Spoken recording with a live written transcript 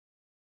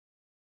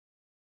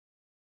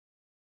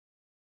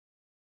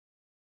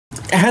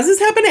Has this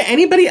happened to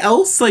anybody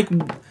else? Like,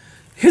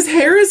 his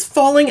hair is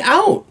falling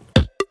out.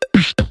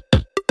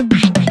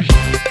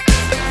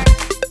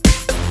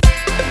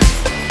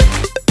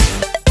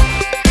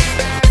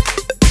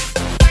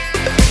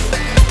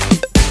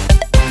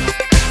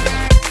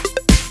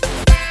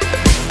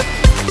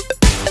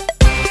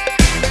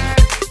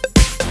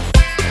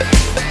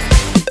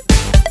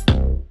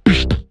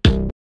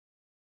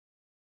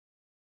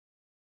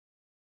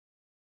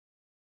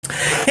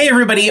 Hey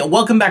everybody,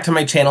 welcome back to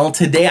my channel.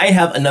 Today I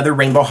have another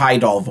Rainbow High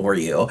doll for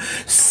you.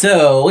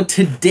 So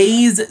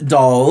today's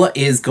doll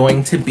is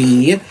going to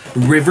be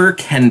River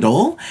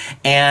Kendal,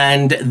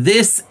 and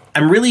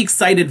I'm really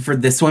excited for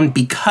this one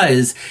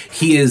because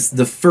he is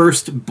the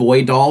first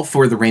boy doll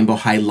for the Rainbow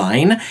High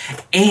line,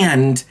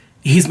 and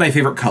he's my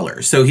favorite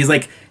color. So he's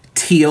like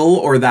teal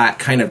or that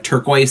kind of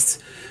turquoise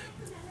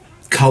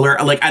color.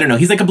 Like, I don't know,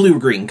 he's like a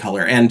blue-green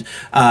color, and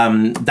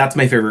that's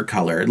my favorite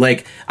color.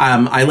 Like,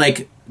 I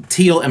like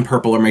teal and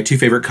purple are my two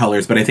favorite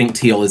colors, but I think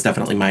teal is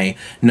definitely my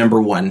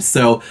 #1.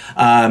 So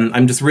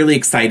I'm just really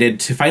excited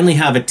to finally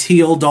have a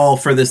teal doll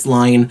for this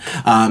line,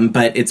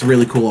 but it's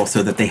really cool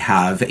also that they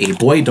have a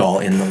boy doll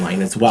in the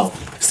line as well.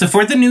 So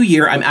for the new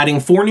year, I'm adding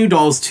 4 new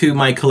dolls to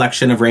my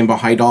collection of Rainbow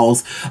High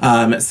dolls.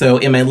 So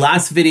in my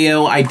last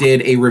video, I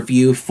did a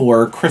review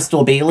for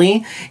Crystal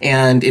Bailey,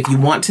 and if you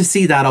want to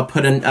see that, I'll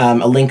put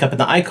a link up in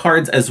the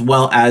iCards as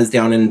well as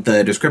down in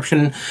the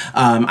description.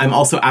 I'm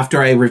also,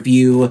 after I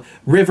review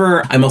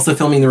River, I'm also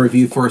filming the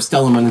review for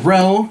Stella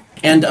Monroe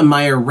and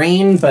Amaya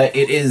Rain, but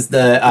it is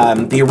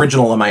the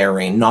original Amaya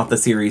Rain, not the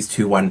Series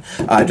 2 one,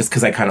 just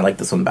because I kind of like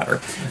this one better.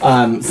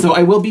 So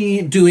I will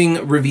be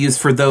doing reviews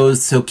for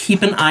those, so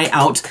keep an eye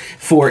out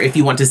for if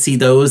you want to see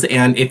those,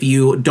 and if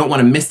you don't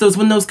want to miss those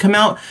when those come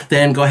out,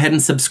 then go ahead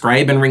and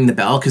subscribe and ring the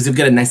bell, because you'll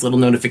get a nice little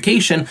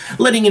notification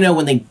letting you know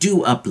when they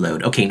do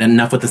upload. Okay,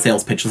 enough with the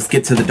sales pitch, let's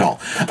get to the doll.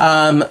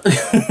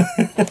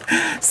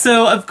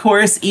 So, of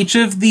course, each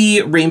of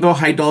the Rainbow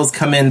High dolls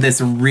come in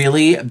this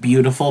really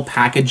beautiful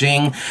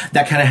packaging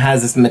that kind of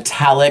has this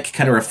metallic,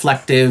 kind of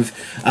reflective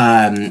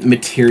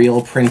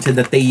material printed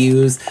that they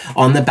use.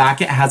 On the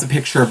back, it has a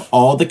picture of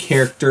all the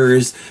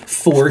characters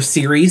for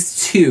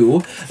Series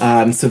 2.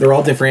 So they're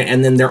all different,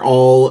 and then they're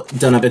all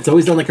done up. It's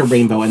always done like a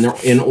rainbow, and they're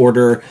in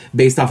order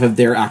based off of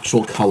their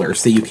actual color,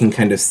 so you can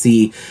kind of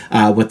see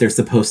what they're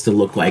supposed to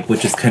look like,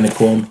 which is kind of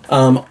cool.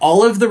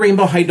 All of the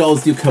Rainbow High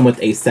dolls do come with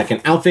a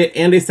second outfit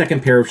and a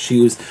second pair of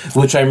shoes,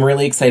 which I'm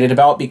really excited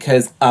about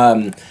because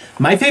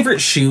my favorite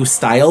shoe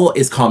style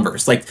is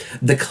Converse. Like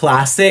the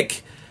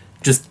classic,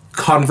 just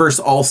Converse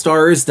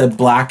All-Stars, the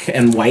black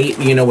and white,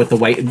 you know, with the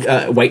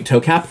white toe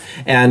cap.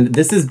 And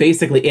this is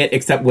basically it,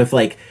 except with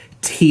like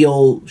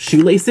teal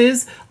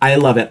shoelaces. I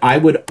love it. I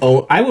would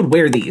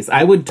wear these.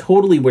 I would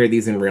totally wear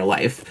these in real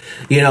life.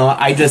 You know,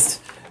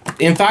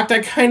 in fact, I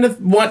kind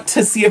of want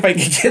to see if I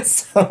can get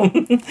some.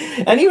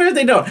 And even if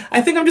they don't,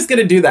 I think I'm just going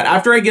to do that.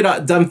 After I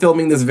get done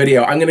filming this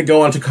video, I'm going to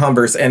go onto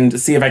Converse and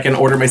see if I can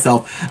order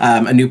myself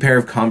a new pair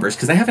of Converse,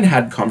 because I haven't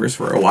had Converse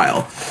for a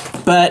while.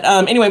 But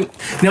anyway,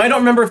 now I don't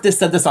remember if this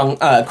said this on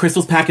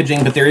Crystal's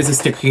packaging, but there is a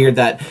sticker here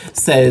that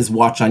says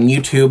watch on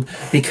YouTube,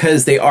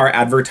 because they are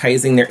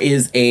advertising. There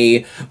is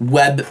a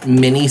web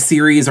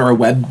mini-series or a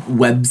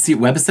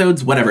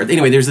webisodes, whatever.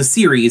 Anyway, there's a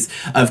series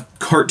of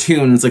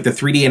cartoons, like the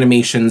 3D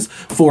animations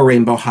for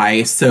Rainbow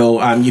High,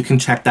 so you can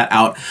check that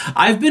out.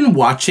 I've been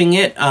watching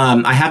it.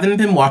 I haven't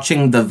been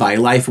watching the Vi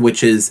Life,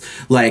 which is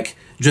like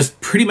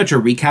just pretty much a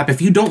recap.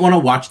 If you don't want to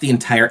watch the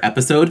entire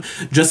episode,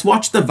 just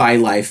watch the Vi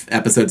Life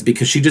episodes,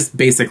 because she just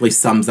basically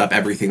sums up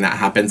everything that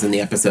happens in the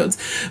episodes.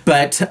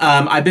 But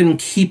I've been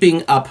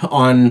keeping up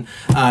on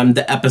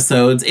the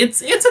episodes.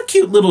 It's a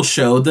cute little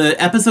show. The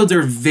episodes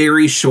are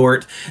very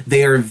short.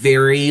 They are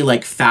very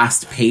like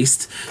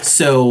fast-paced,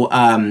 so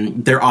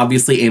they're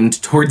obviously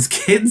aimed towards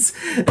kids,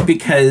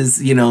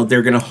 because, you know,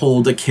 they're gonna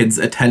hold a kid's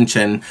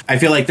attention. I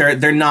feel like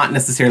they're not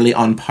necessarily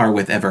on par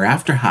with Ever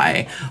After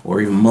High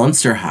or even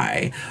Monster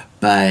High,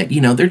 but, you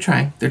know, they're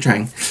trying.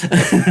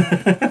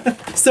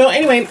 So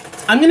anyway,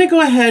 I'm gonna go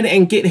ahead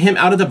and get him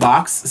out of the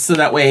box, so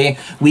that way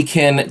we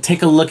can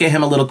take a look at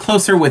him a little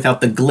closer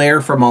without the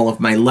glare from all of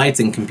my lights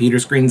and computer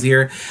screens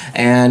here,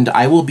 and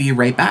I will be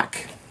right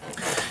back.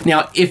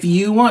 Now, if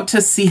you want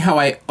to see how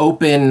I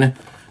open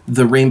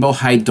the Rainbow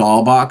High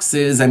doll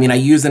boxes, I mean, I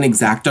use an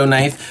X-Acto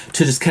knife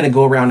to just kind of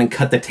go around and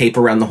cut the tape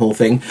around the whole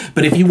thing,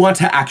 but if you want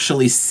to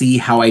actually see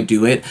how I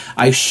do it,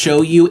 I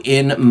show you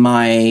in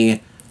my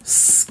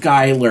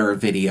Skylar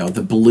video,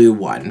 the blue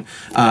one.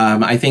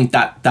 I think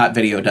that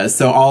video does.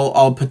 So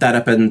I'll put that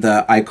up in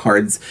the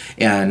iCards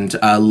and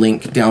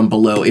link down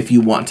below if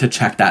you want to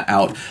check that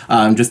out.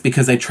 Just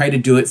because I try to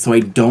do it so I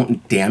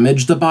don't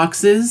damage the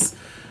boxes,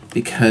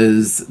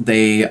 because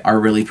they are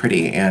really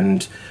pretty,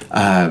 and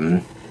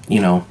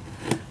you know,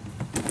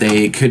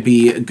 they could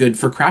be good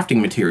for crafting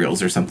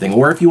materials or something,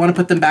 or if you want to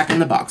put them back in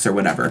the box or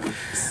whatever.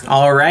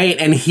 All right,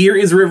 and here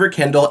is River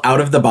Kendal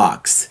out of the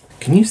box.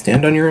 Can you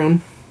stand on your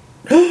own?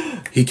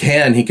 He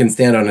can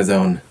stand on his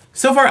own.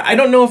 So far, I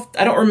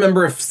don't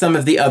remember if some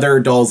of the other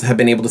dolls have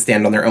been able to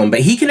stand on their own, but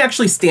he can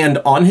actually stand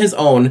on his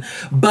own,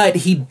 but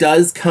he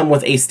does come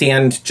with a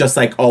stand just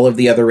like all of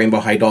the other Rainbow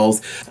High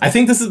dolls. I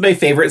think this is my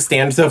favorite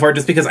stand so far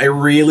just because I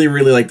really,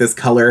 really like this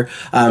color.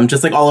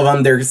 Just like all of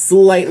them, they're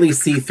slightly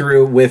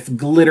see-through with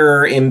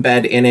glitter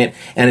embed in it,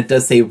 and it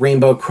does say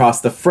rainbow across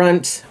the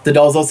front. The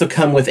dolls also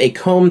come with a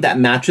comb that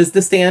matches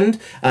the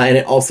stand, and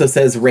it also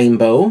says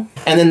rainbow.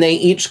 And then they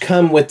each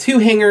come with 2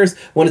 hangers.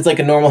 One is like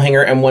a normal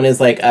hanger, and one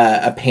is like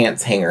a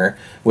pants hanger,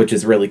 which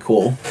is really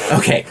cool.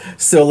 Okay,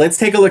 so let's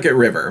take a look at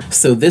River.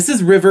 So this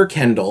is River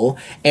Kendal,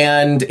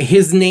 and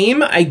his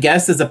name, I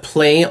guess, is a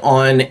play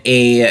on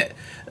a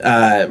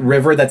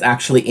river that's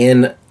actually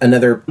in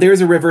another,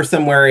 there's a river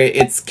somewhere,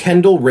 it's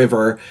Kendal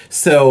River,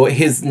 so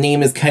his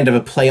name is kind of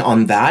a play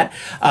on that.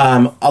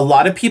 A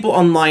lot of people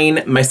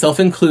online, myself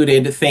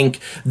included, think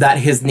that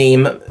his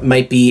name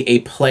might be a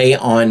play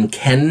on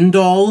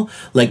Kendal,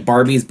 like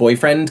Barbie's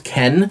boyfriend,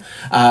 Ken.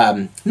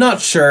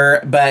 Not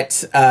sure,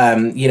 but,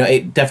 you know,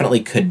 it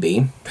definitely could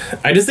be.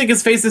 I just think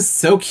his face is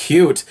so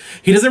cute.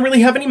 He doesn't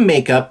really have any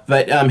makeup,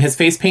 but his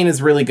face paint is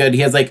really good.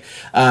 He has, like,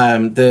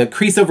 the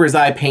crease over his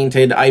eye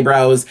painted,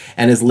 eyebrows,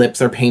 and his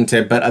lips are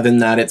painted, but other than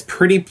that, it's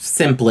pretty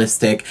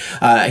simplistic.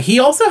 He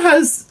also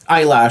has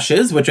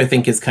eyelashes, which I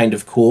think is kind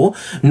of cool.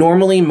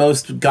 Normally,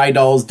 most guy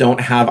dolls don't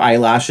have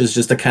eyelashes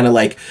just to kind of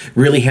like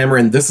really hammer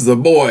in, this is a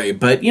boy,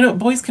 but you know,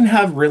 boys can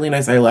have really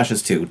nice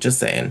eyelashes too, just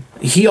saying.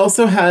 He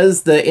also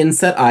has the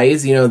inset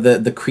eyes, you know,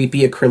 the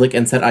creepy acrylic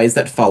inset eyes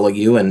that follow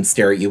you and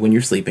stare at you when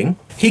you're sleeping.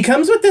 He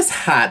comes with this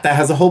hat that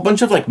has a whole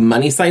bunch of like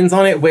money signs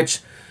on it, which,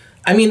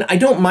 I mean, I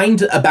don't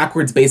mind a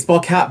backwards baseball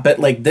cap, but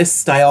like this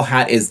style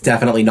hat is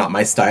definitely not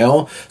my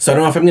style. So I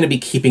don't know if I'm going to be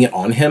keeping it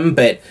on him,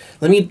 but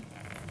let me,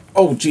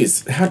 oh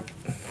geez.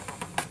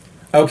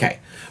 Okay.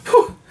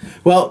 Whew.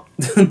 Well,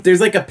 there's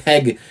like a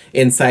peg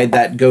inside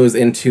that goes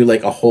into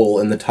like a hole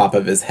in the top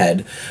of his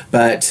head.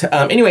 But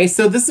anyway,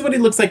 so this is what he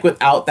looks like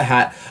without the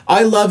hat.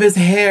 I love his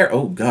hair.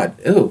 Oh God.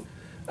 Oh,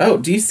 oh,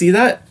 do you see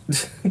that?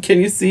 Can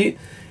you see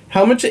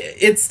how much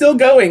it's still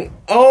going?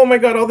 Oh my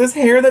God, all this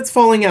hair that's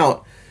falling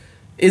out.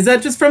 Is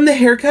that just from the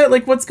haircut?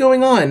 Like, what's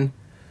going on?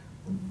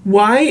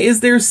 Why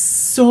is there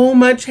so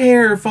much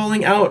hair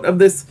falling out of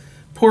this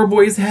poor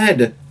boy's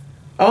head?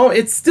 Oh,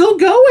 it's still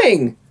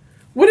going.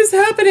 What is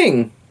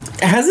happening?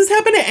 Has this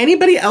happened to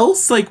anybody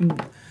else? Like,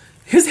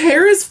 his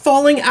hair is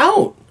falling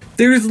out.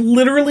 There's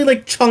literally,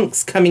 like,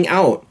 chunks coming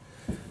out.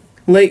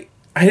 Like,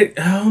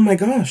 oh my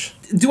gosh.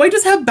 Do I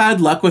just have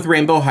bad luck with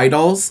Rainbow High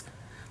dolls?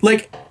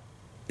 Like,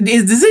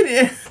 is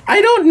it?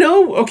 I don't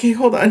know. Okay,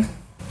 hold on.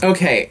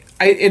 Okay.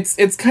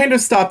 It's kind of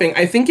stopping.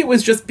 I think it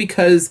was just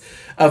because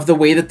of the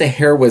way that the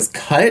hair was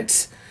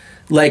cut.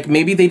 Like,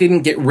 maybe they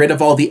didn't get rid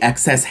of all the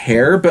excess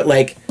hair, but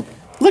like,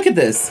 look at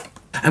this.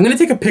 I'm gonna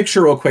take a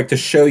picture real quick to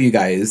show you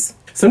guys.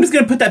 So I'm just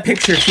gonna put that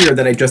picture here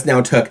that I just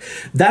now took.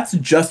 That's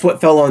just what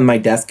fell on my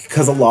desk,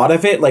 because a lot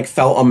of it like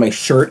fell on my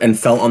shirt and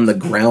fell on the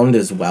ground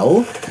as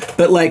well.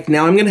 But like,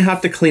 now I'm gonna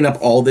have to clean up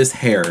all this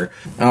hair.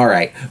 All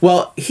right,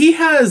 well, he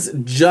has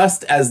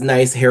just as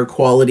nice hair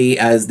quality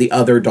as the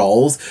other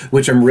dolls,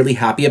 which I'm really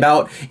happy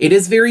about. It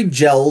is very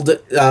gelled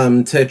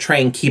to try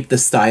and keep the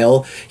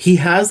style. He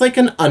has like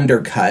an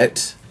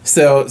undercut.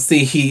 So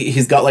see,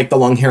 he's got like the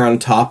long hair on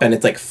top and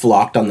it's like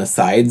flocked on the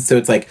sides. So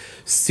it's like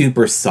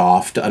super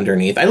soft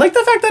underneath. I like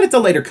the fact that it's a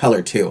lighter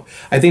color too.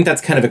 I think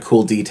that's kind of a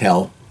cool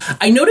detail.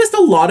 I noticed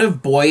a lot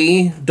of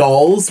boy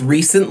dolls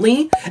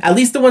recently, at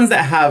least the ones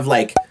that have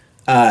like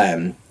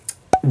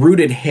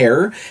rooted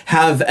hair,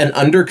 have an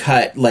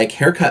undercut, like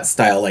haircut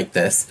style like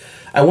this.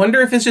 I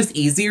wonder if it's just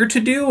easier to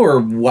do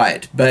or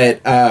what, but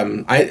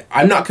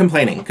I'm not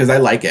complaining because I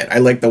like it. I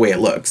like the way it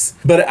looks.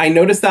 But I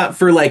noticed that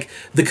for like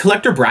the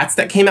Collector Brats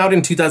that came out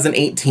in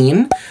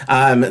 2018,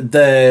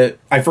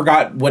 I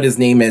forgot what his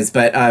name is,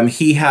 but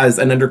he has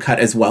an undercut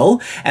as well.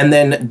 And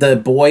then the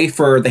boy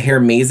for the Hair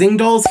Amazing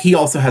dolls, he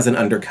also has an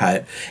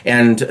undercut.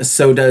 And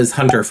so does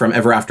Hunter from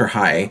Ever After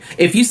High.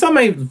 If you saw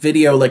my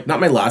video, like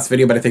not my last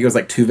video, but I think it was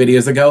like 2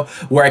 videos ago,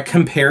 where I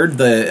compared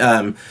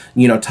the,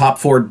 you know, top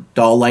 4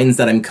 doll lines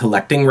that I'm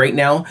collecting right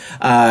now.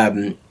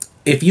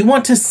 If you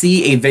want to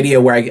see a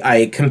video where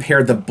I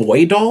compare the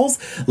boy dolls,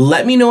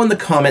 let me know in the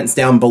comments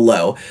down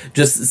below.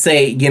 Just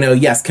say, you know,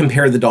 yes,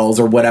 compare the dolls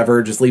or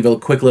whatever. Just leave a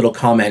quick little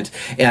comment.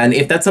 And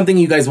if that's something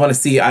you guys want to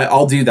see,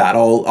 I'll do that.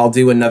 I'll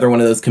do another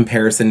one of those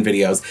comparison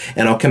videos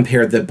and I'll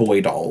compare the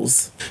boy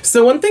dolls.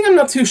 So one thing I'm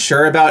not too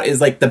sure about is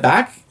like the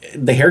back.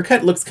 The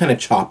haircut looks kind of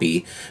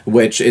choppy,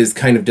 which is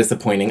kind of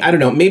disappointing. I don't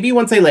know, maybe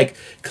once I like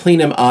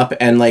clean him up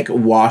and like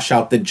wash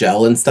out the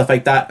gel and stuff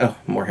like that. Oh,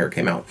 more hair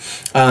came out.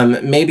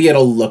 Maybe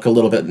it'll look a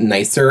little bit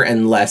nicer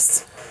and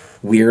less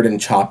weird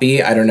and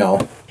choppy. I don't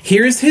know.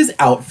 Here's his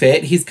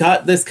outfit. He's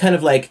got this kind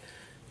of like,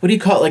 what do you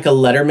call it, like a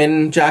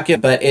Letterman jacket,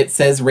 but it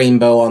says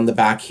rainbow on the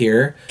back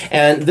here.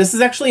 And this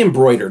is actually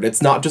embroidered.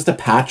 It's not just a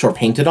patch or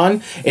painted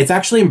on. It's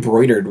actually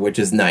embroidered, which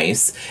is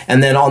nice.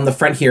 And then on the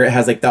front here, it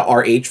has like the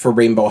RH for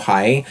Rainbow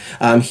High.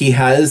 He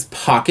has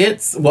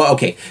pockets. Well,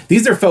 okay,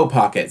 these are faux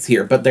pockets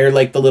here, but they're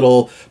like the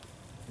little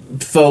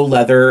faux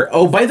leather.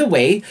 Oh, by the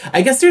way,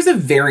 I guess there's a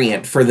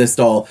variant for this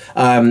doll.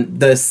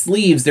 The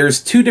sleeves,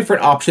 there's two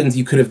different options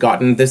you could have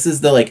gotten. This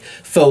is the like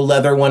faux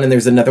leather one, and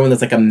there's another one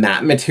that's like a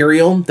matte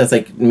material that's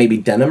like maybe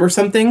denim or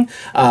something.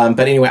 But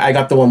anyway, I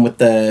got the one with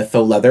the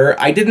faux leather.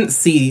 I didn't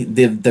see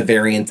the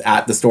variants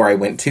at the store I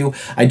went to.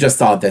 I just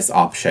saw this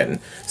option.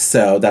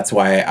 So that's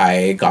why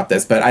I got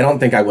this, but I don't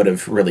think I would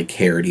have really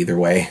cared either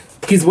way.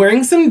 He's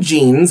wearing some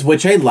jeans,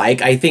 which I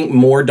like. I think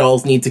more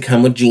dolls need to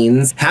come with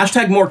jeans.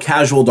 Hashtag more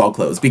casual doll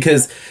clothes,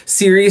 because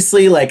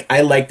seriously, like,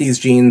 I like these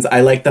jeans. I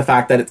like the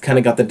fact that it's kind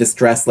of got the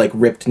distressed, like,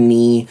 ripped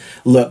knee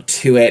look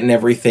to it and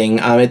everything.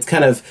 It's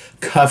kind of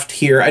cuffed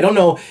here. I don't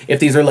know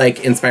if these are,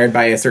 like, inspired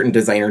by a certain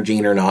designer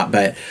jean or not,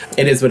 but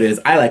it is what it is.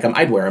 I like them.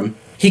 I'd wear them.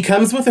 He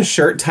comes with a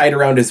shirt tied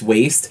around his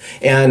waist,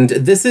 and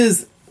this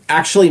is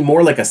actually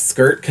more like a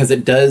skirt because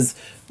it does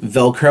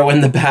Velcro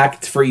in the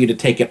back for you to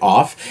take it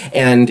off.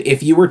 And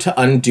if you were to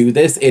undo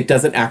this, it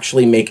doesn't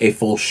actually make a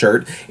full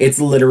shirt.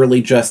 It's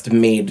literally just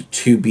made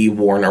to be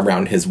worn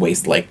around his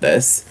waist like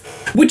this,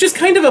 which is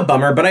kind of a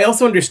bummer, but I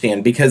also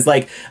understand because,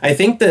 like, I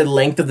think the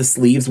length of the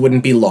sleeves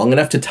wouldn't be long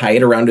enough to tie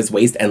it around his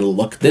waist and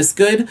look this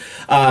good.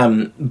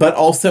 But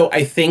also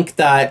I think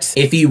that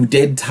if you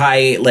did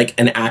tie like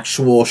an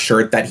actual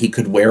shirt that he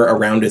could wear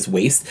around his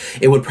waist,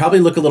 it would probably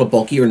look a little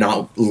bulky or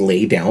not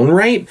lay down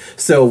right.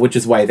 So, which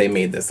is why they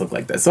made this look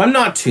like this. So I'm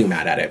not too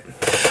mad at it.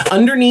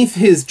 Underneath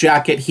his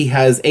jacket, he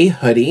has a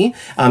hoodie.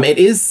 It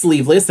is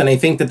sleeveless, and I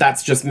think that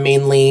that's just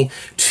mainly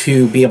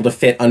to be able to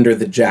fit under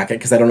the jacket,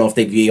 because I don't know if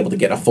they'd be able to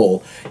get a full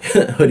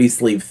hoodie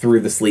sleeve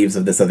through the sleeves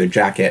of this other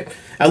jacket.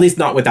 At least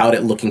not without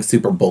it looking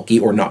super bulky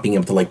or not being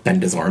able to like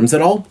bend his arms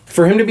at all.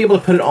 For him to be able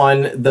to put it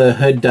on, the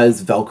hood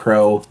does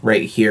Velcro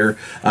right here.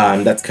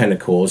 That's kind of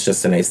cool. It's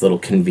just a nice little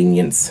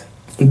convenience.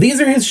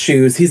 These are his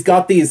shoes. He's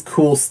got these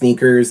cool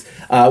sneakers.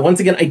 Once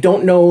again, I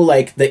don't know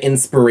like the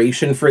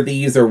inspiration for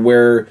these or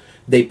where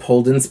they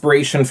pulled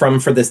inspiration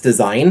from for this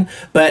design,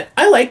 but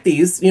I like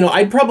these. You know,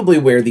 I'd probably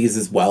wear these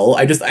as well.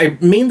 I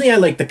mainly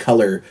like the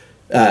color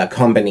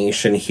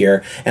combination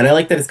here, and I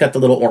like that it's got the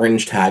little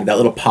orange tag, that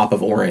little pop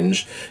of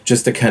orange,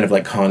 just to kind of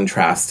like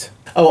contrast.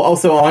 Oh,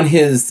 also on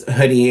his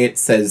hoodie it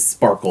says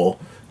Sparkle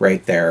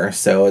right there,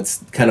 so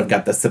it's kind of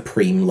got the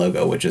Supreme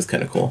logo, which is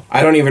kind of cool.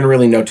 I don't even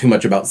really know too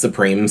much about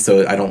Supreme,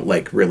 so I don't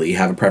like really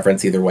have a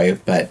preference either way,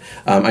 but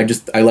I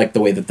like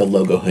the way that the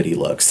logo hoodie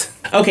looks.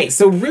 Okay,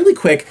 so really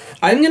quick,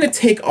 I'm gonna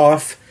take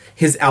off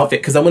his outfit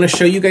because I want to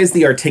show you guys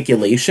the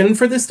articulation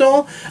for this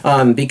doll,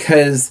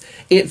 because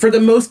for the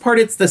most part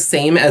it's the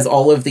same as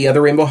all of the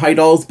other Rainbow High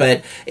dolls,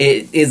 but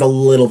it is a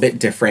little bit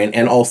different,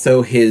 and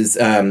also his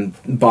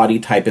body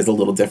type is a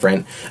little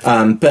different,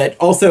 but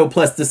also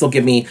plus this will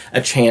give me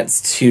a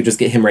chance to just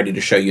get him ready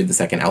to show you the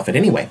second outfit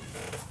anyway.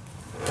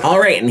 All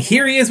right, and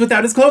here he is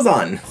without his clothes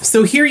on.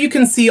 So here you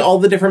can see all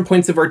the different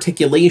points of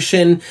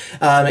articulation.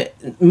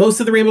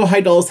 Most of the Rainbow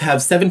High dolls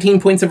have 17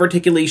 points of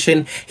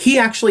articulation. He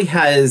actually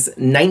has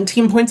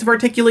 19 points of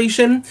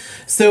articulation.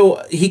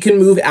 So he can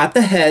move at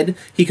the head.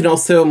 He can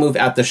also move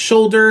at the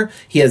shoulder.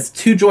 He has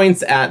 2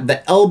 joints at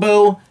the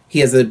elbow. He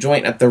has a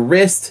joint at the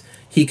wrist.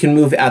 He can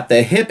move at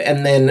the hip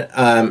and then,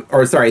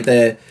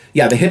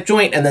 the hip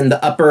joint, and then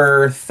the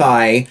upper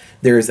thigh,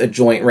 there's a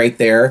joint right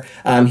there.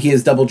 He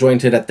is double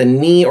jointed at the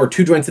knee, or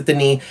 2 joints at the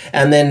knee.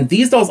 And then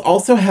these dolls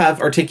also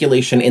have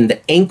articulation in the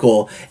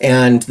ankle,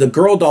 and the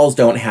girl dolls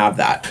don't have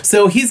that.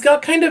 So he's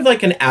got kind of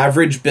like an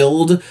average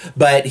build,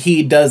 but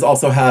he does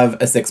also have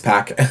a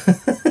 6-pack.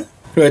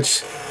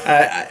 Which,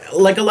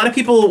 like, a lot of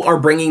people are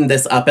bringing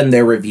this up in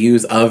their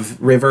reviews of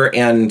River,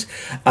 and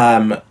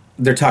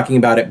they're talking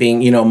about it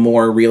being, you know,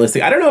 more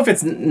realistic. I don't know if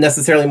it's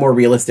necessarily more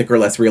realistic or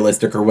less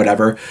realistic or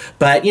whatever,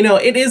 but, you know,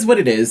 it is what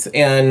it is.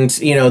 And,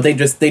 you know, they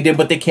did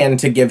what they can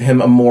to give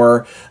him a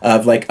more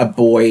of like a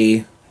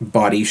boy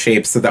body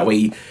shape, so that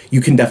way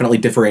you can definitely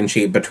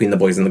differentiate between the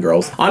boys and the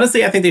girls.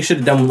 Honestly, I think they should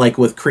have done like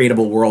with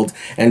Creatable World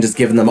and just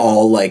given them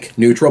all like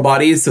neutral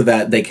bodies so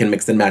that they can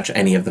mix and match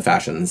any of the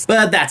fashions.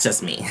 But that's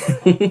just me.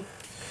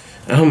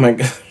 Oh my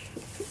god.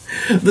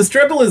 The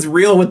struggle is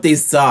real with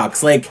these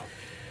socks. Like,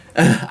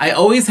 I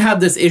always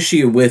have this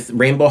issue with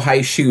Rainbow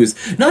High shoes.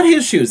 Not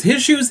his shoes.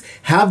 His shoes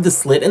have the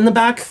slit in the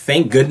back,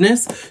 thank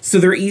goodness, so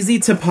they're easy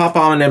to pop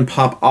on and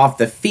pop off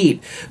the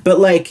feet. But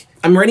like,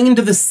 I'm running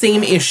into the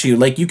same issue.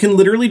 Like, you can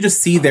literally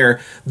just see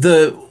there,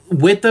 the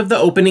width of the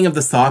opening of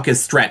the sock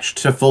is stretched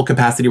to full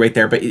capacity right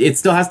there, but it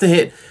still has to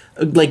hit,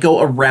 like,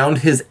 go around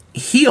his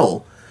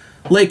heel.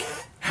 Like,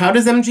 how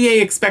does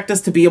MGA expect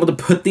us to be able to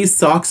put these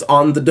socks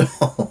on the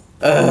doll?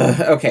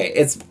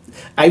 Okay,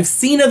 I've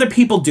seen other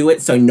people do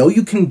it, so I know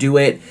you can do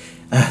it.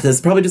 This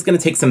is probably just going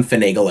to take some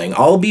finagling.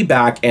 I'll be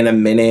back in a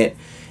minute,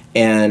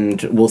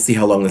 and we'll see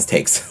how long this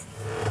takes.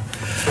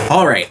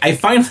 All right, I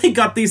finally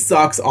got these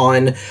socks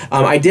on.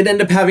 I did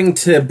end up having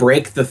to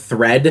break the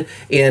thread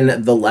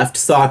in the left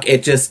sock.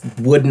 It just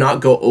would not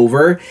go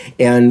over,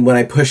 and when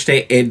I pushed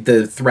it,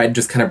 the thread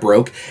just kind of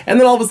broke. And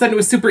then all of a sudden, it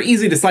was super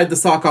easy to slide the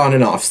sock on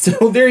and off.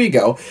 So there you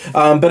go.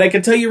 But I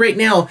can tell you right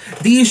now,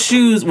 these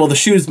shoes, well, the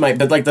shoes might,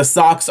 but like the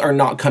socks are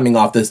not coming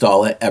off this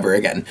doll ever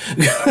again.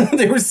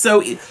 They were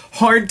so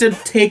hard to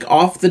take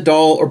off the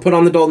doll or put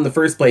on the doll in the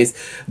first place.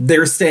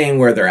 They're staying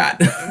where they're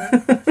at.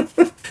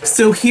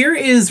 So here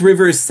is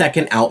River's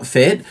second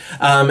outfit.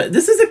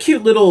 This is a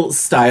cute little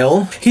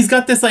style. He's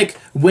got this like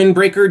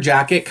windbreaker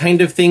jacket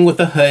kind of thing with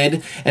a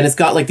hood, and it's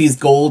got like these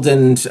gold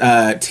and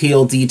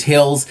teal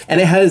details, and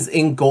it has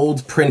in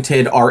gold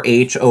printed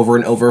RH over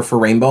and over for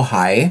Rainbow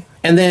High.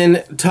 And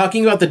then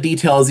talking about the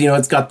details, you know,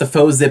 it's got the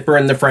faux zipper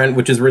in the front,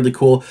 which is really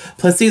cool.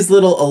 Plus these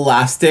little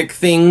elastic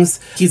things.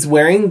 He's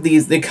wearing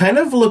these, they kind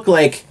of look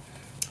like,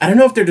 I don't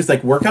know if they're just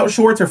like workout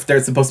shorts or if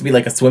they're supposed to be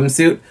like a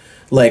swimsuit,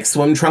 like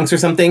swim trunks or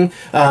something,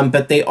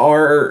 but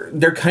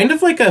they're kind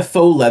of like a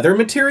faux leather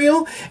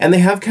material, and they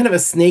have kind of a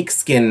snake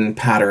skin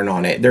pattern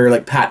on it. They're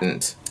like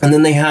patent. And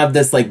then they have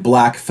this like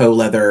black faux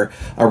leather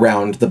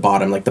around the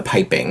bottom, like the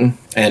piping,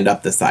 and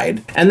up the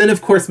side. And then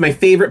of course, my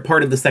favorite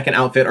part of the second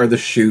outfit are the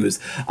shoes.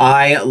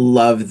 I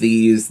love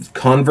these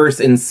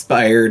Converse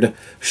inspired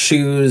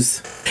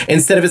shoes.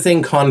 Instead of it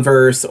saying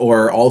Converse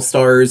or All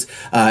Stars,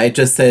 it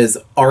just says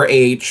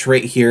RH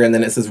right here, and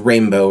then it says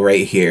Rainbow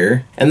right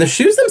here. And the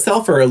shoes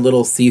themselves are a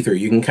little see-through.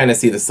 You can kind of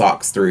see the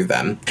socks through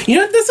them. You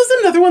know, this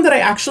is another one that I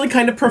actually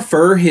kind of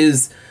prefer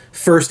his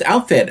first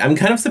outfit. I'm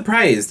kind of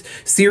surprised.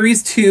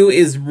 Series 2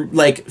 is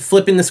like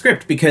flipping the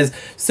script, because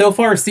so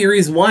far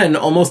Series 1,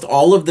 almost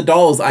all of the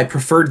dolls, I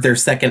preferred their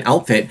second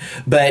outfit,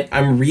 but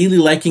I'm really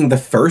liking the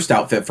first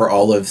outfit for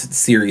all of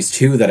Series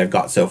 2 that I've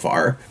got so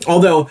far.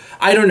 Although,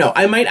 I don't know,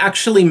 I might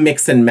actually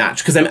mix and match,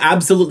 because I'm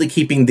absolutely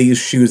keeping these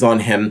shoes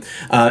on him.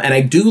 And I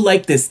do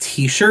like this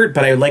t-shirt,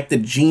 but I like the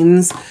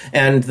jeans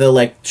and the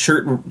like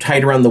shirt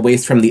tied around the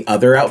waist from the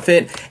other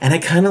outfit. And I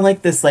kind of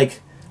like this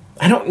like,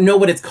 I don't know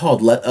what it's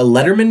called, a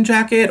Letterman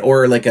jacket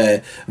or like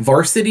a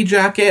varsity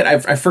jacket.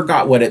 I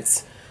forgot what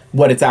it's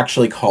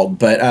actually called,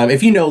 but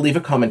if you know, leave a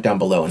comment down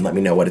below and let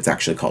me know what it's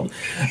actually called.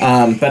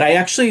 But I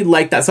actually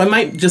like that, so I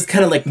might just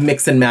kind of like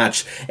mix and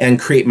match and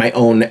create my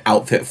own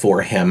outfit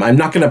for him. I'm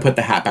not going to put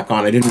the hat back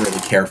on. I didn't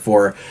really care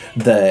for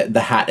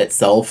the hat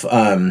itself.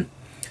 I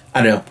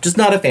don't know, just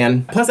not a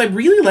fan. Plus, I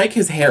really like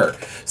his hair.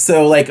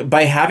 So like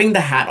by having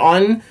the hat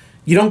on,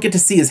 you don't get to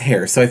see his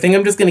hair. So I think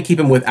I'm just going to keep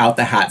him without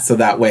the hat, so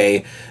that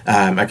way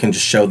I can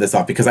just show this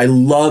off, because I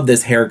love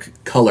this hair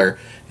color.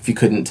 If you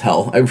couldn't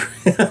tell,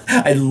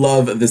 I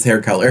love this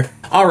hair color.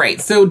 All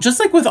right, so just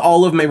like with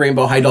all of my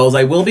Rainbow High dolls,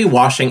 I will be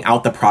washing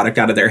out the product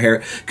out of their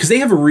hair, because they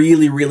have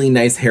really, really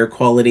nice hair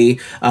quality.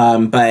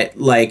 But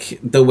like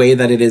the way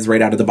that it is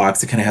right out of the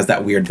box, it kind of has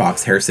that weird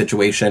box hair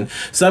situation.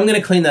 So I'm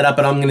gonna clean that up,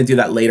 and I'm gonna do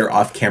that later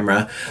off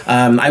camera.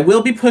 I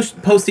will be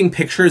posting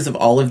pictures of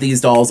all of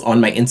these dolls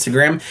on my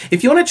Instagram.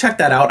 If you wanna check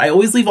that out, I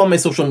always leave all my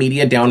social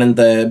media down in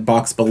the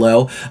box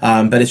below,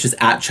 but it's just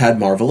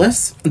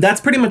 @ChadMarvelous. That's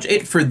pretty much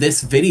it for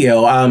this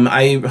video.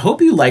 I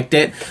hope you liked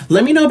it.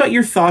 Let me know about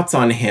your thoughts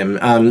on him.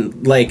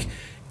 Like,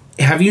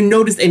 have you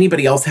noticed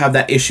anybody else have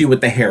that issue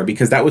with the hair?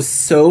 Because that was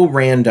so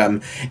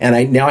random,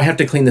 and now I have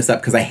to clean this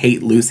up because I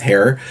hate loose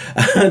hair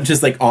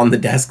just like on the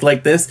desk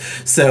like this.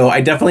 So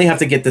I definitely have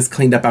to get this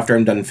cleaned up after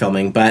I'm done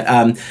filming. But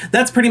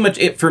that's pretty much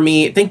it for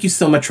me. Thank you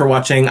so much for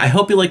watching. I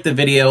hope you liked the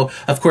video.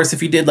 Of course,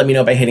 if you did, let me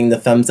know by hitting the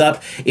thumbs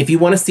up. If you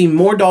want to see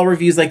more doll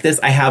reviews like this,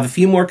 I have a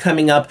few more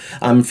coming up.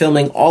 I'm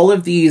filming all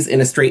of these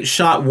in a straight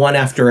shot, one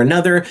after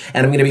another,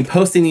 and I'm going to be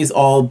posting these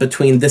all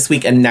between this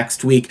week and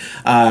next week,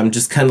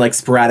 just kind of like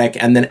sporadic.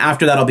 And then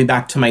after that, I'll be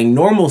back to my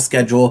normal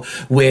schedule,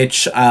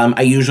 which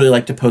I usually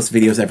like to post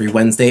videos every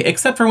Wednesday,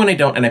 except for when I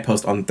don't and I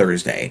post on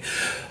Thursday.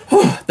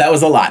 Whew, that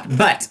was a lot,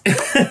 but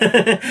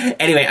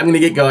anyway, I'm gonna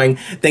get going.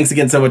 Thanks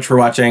again so much for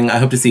watching. I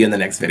hope to see you in the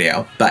next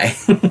video. Bye.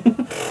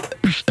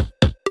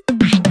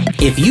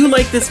 If you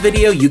like this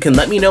video, you can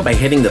let me know by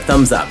hitting the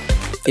thumbs up.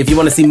 If you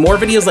want to see more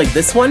videos like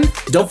this one,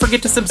 don't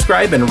forget to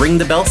subscribe and ring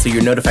the bell so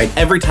you're notified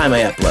every time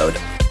I upload.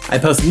 I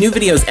post new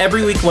videos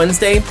every week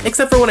Wednesday,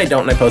 except for when I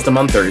don't and I post them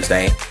on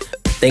Thursday.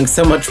 Thanks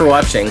so much for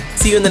watching.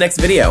 See you in the next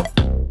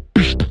video.